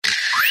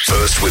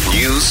Fast with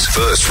news,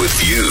 first with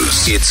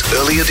views. It's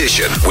Early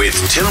Edition with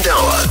Tim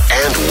Dower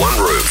and One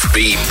Roof.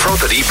 Be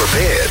property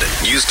prepared.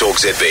 News Talk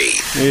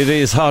ZB. It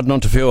is hard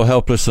not to feel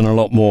helpless and a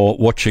lot more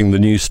watching the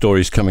news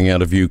stories coming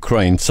out of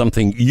Ukraine.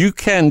 Something you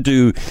can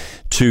do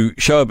to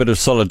show a bit of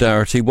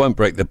solidarity, won't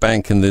break the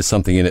bank, and there's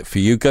something in it for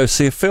you. Go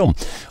see a film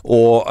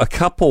or a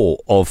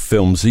couple of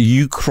films, a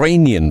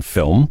Ukrainian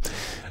film.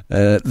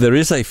 There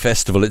is a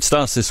festival. It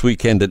starts this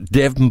weekend at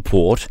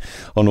Devonport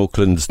on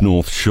Auckland's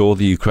North Shore,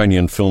 the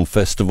Ukrainian Film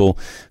Festival.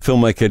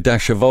 Filmmaker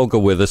Dasha Volga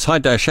with us. Hi,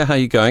 Dasha. How are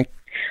you going?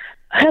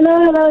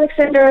 Hello,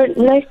 Alexander.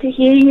 Nice to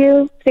hear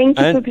you. Thank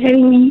you for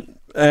having me.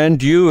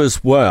 And you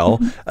as well.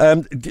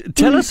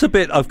 Tell us a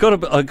bit. I've got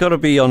to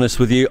be honest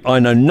with you. I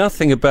know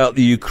nothing about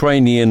the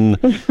Ukrainian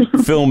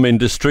film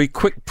industry.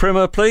 Quick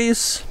primer,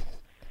 please.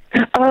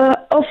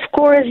 Of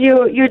course,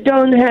 you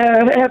don't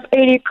have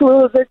any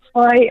clue. That's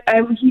why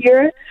I'm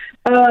here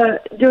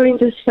during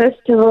this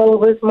festival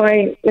with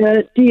my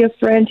dear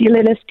friend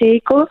Elena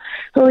Steiko,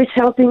 who is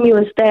helping me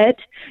with that,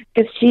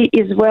 because she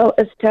is well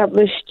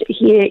established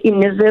here in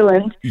New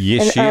Zealand.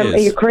 Yes, and I'm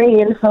is a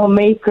Ukrainian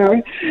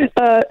filmmaker.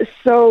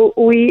 So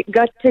we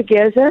got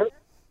together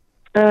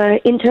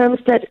in terms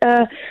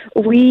that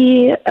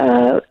we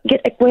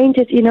get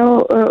acquainted,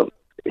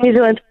 New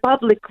Zealand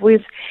public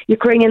with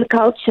Ukrainian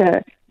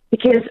culture.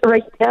 Because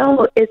right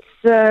now it's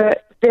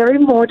very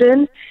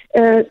modern,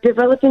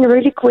 developing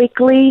really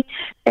quickly,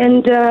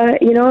 and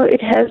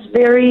it has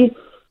very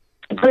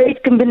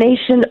great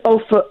combination of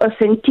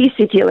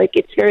authenticity. Like,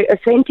 it's very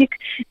authentic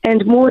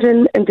and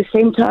modern at the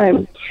same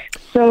time.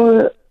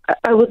 So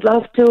I would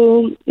love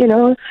to,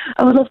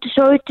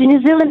 show it to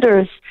New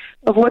Zealanders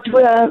of what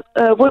we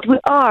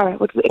are,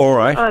 All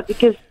right. are,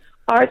 because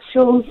art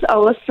shows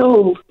our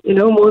soul,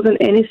 more than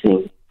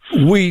anything.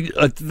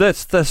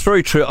 That's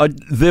very true.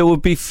 There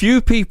would be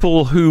few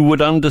people who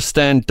would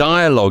understand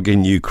dialogue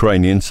in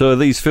Ukrainian. So are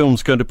these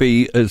films going to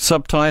be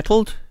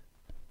subtitled?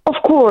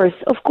 Of course,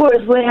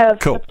 we have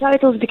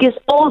subtitles because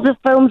all the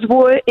films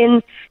were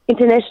in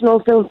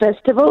international film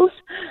festivals.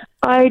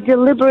 I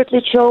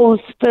deliberately chose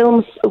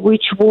films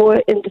which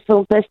were in the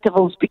film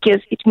festivals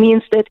because it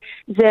means that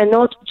they're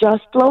not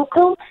just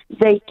local,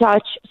 they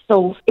touch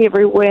souls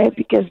everywhere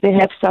because they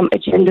have some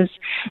agendas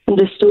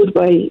understood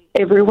by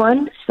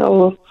everyone.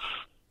 So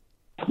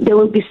there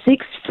will be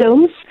 6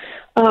 films,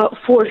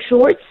 4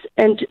 shorts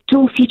and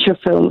 2 feature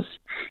films.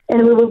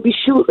 And we will be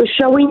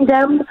showing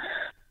them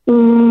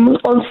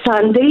on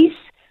Sundays,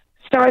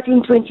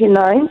 starting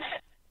 29th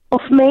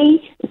of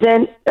May.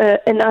 Then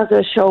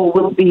another show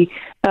will be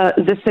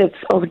the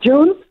 5th of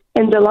June,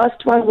 and the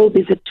last one will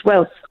be the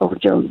 12th of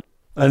June.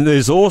 And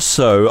there's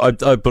also,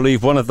 I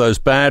believe, one of those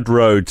bad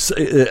roads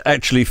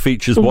actually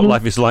features what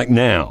life is like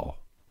now.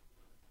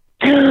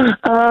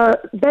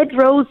 Bad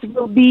Roads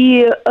will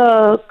be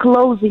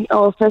closing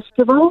our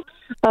festival.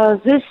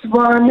 This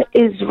one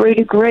is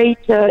really great.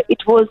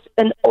 It was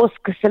an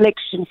Oscar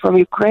selection from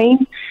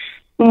Ukraine.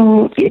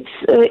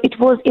 It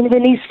was in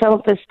Venice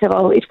Film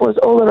Festival. It was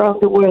all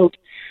around the world.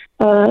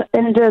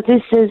 And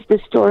this is the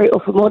story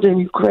of a modern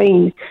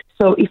Ukraine.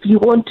 So if you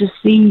want to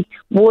see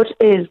what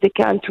is the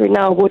country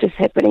now, what is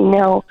happening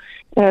now,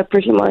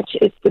 pretty much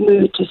it's the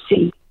movie to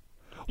see.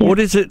 Yeah.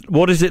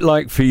 What is it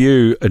like for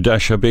you,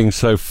 Dasha, being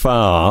so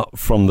far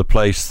from the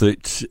place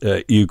that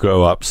you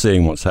grow up,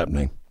 seeing what's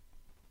happening?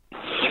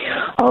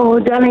 Oh,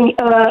 darling,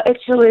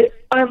 actually,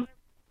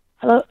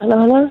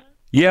 hello?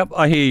 Yep,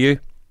 I hear you.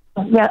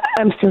 Yeah,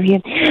 I'm still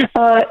here.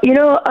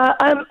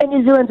 I'm a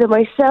New Zealander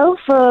myself.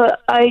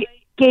 I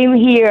came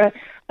here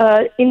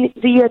in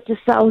the year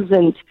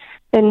 2000,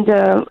 and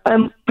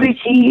I'm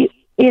pretty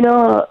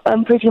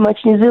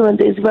much New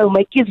Zealander as well.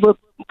 My kids were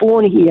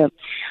born here.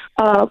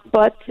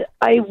 But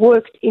I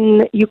worked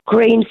in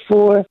Ukraine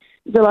for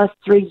the last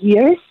 3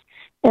 years.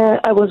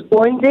 I was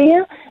born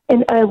there,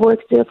 and I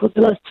worked there for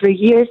the last 3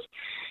 years.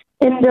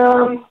 And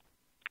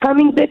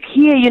coming back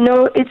here,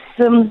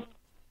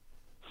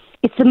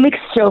 it's a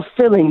mixture of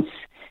feelings.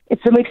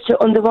 It's a mixture.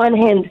 On the one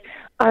hand,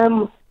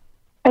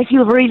 I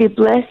feel really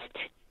blessed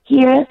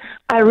here.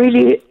 I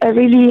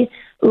really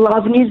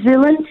love New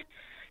Zealand,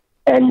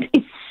 and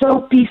it's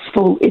so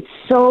peaceful. It's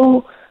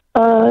so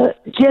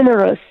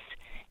generous.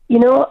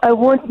 I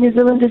want New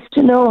Zealanders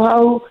to know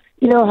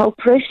how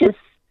precious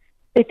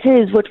it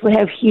is what we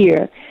have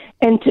here,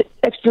 and to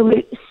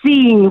actually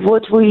seeing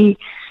what we're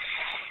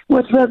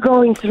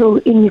going through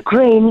in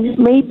Ukraine.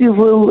 Maybe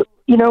will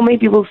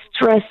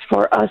stress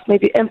for us,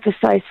 maybe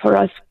emphasize for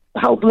us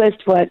how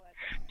blessed we are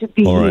to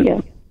be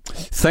here.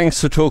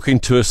 Thanks for talking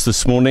to us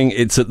this morning.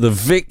 It's at the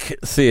Vic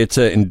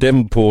Theatre in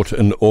Devonport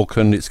and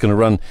Auckland. It's going to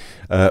run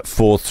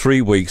for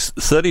 3 weeks.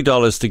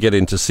 $30 to get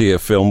in to see a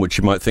film, which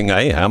you might think,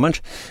 hey, how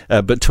much?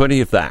 But 20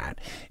 of that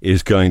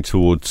is going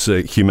towards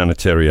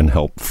humanitarian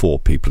help for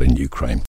people in Ukraine.